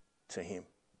to Him.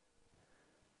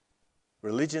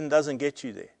 Religion doesn't get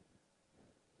you there.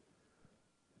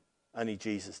 Only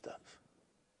Jesus does.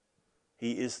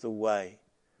 He is the way,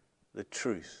 the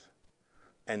truth,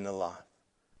 and the life.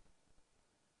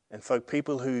 And for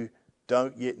people who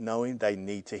don't yet know Him, they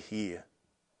need to hear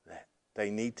that. They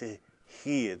need to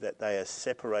hear that they are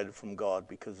separated from God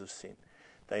because of sin.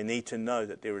 They need to know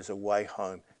that there is a way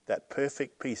home. That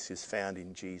perfect peace is found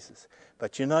in Jesus.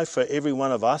 But you know, for every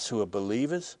one of us who are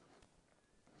believers,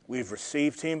 we've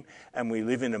received Him and we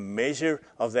live in a measure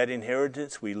of that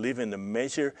inheritance. We live in the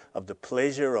measure of the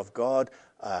pleasure of God,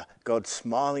 God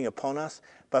smiling upon us.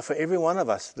 But for every one of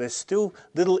us, there's still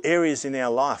little areas in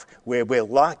our life where we're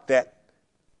like that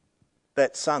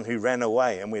son who ran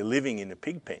away and we're living in a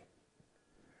pig pen.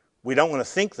 We don't want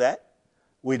to think that.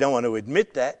 We don't want to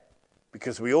admit that.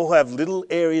 Because we all have little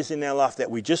areas in our life that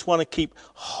we just want to keep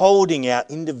holding our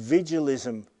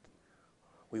individualism.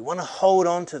 We want to hold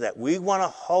on to that. We want to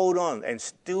hold on and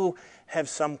still have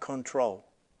some control.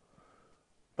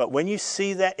 But when you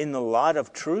see that in the light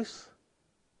of truth,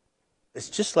 it's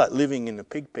just like living in a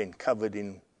pig pen covered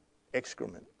in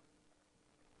excrement.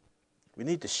 We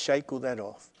need to shake all that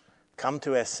off, come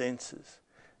to our senses,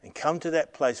 and come to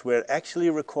that place where it actually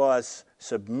requires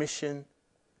submission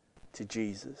to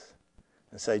Jesus.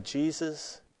 And say,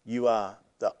 Jesus, you are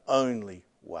the only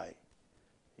way.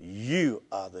 You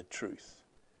are the truth.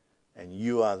 And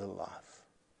you are the life.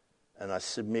 And I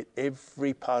submit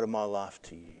every part of my life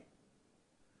to you.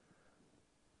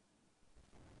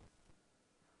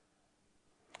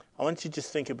 I want you to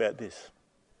just think about this.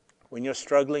 When you're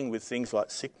struggling with things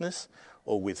like sickness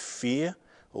or with fear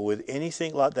or with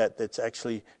anything like that that's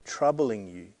actually troubling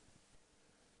you,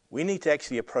 we need to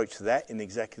actually approach that in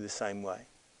exactly the same way.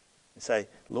 And say,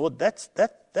 Lord, that's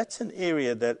an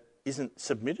area that isn't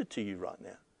submitted to you right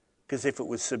now. Because if it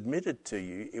was submitted to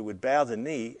you, it would bow the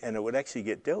knee and it would actually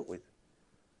get dealt with.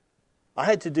 I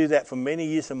had to do that for many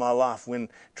years of my life when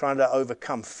trying to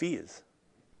overcome fears.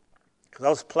 Because I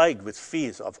was plagued with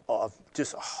fears of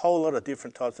just a whole lot of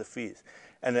different types of fears.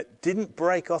 And it didn't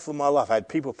break off of my life. I had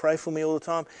people pray for me all the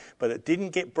time, but it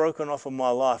didn't get broken off of my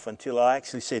life until I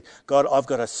actually said, God, I've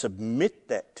got to submit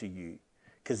that to you.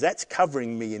 Because that's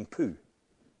covering me in poo.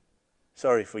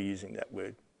 Sorry for using that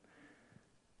word.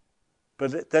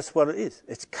 But that's what it is.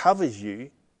 It covers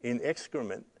you in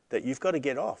excrement that you've got to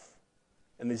get off.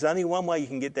 And there's only one way you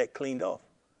can get that cleaned off.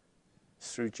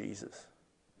 It's through Jesus.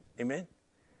 Amen?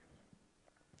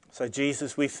 So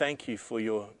Jesus, we thank you for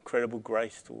your incredible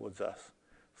grace towards us.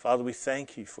 Father, we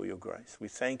thank you for your grace. We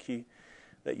thank you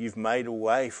that you've made a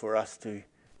way for us to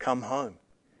come home.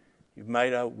 You've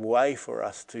made a way for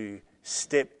us to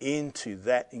step into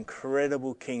that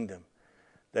incredible kingdom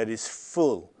that is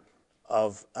full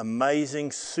of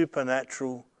amazing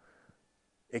supernatural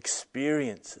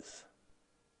experiences.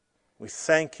 We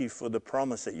thank you for the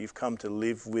promise that you've come to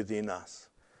live within us.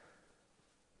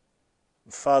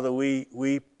 Father, we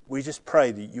just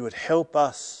pray that you would help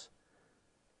us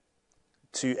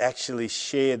to actually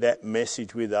share that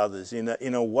message with others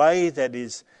in a way that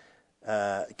is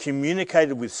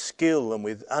communicated with skill and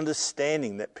with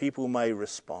understanding that people may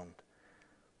respond.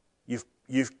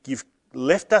 You've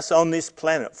left us on this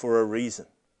planet for a reason.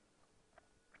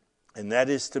 And that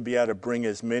is to be able to bring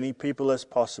as many people as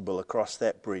possible across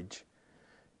that bridge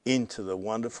into the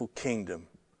wonderful kingdom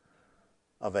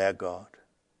of our God.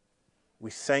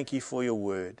 We thank you for your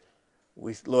word.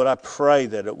 Lord, I pray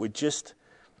that it would just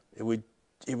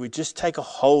take a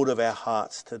hold of our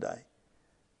hearts today.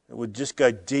 It would just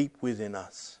go deep within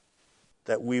us.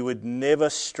 That we would never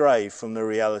stray from the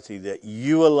reality that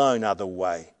you alone are the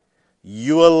way.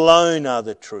 You alone are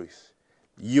the truth.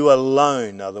 You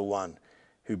alone are the one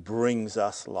who brings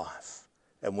us life.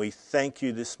 And we thank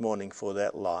you this morning for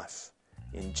that life.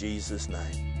 In Jesus'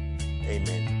 name,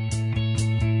 amen.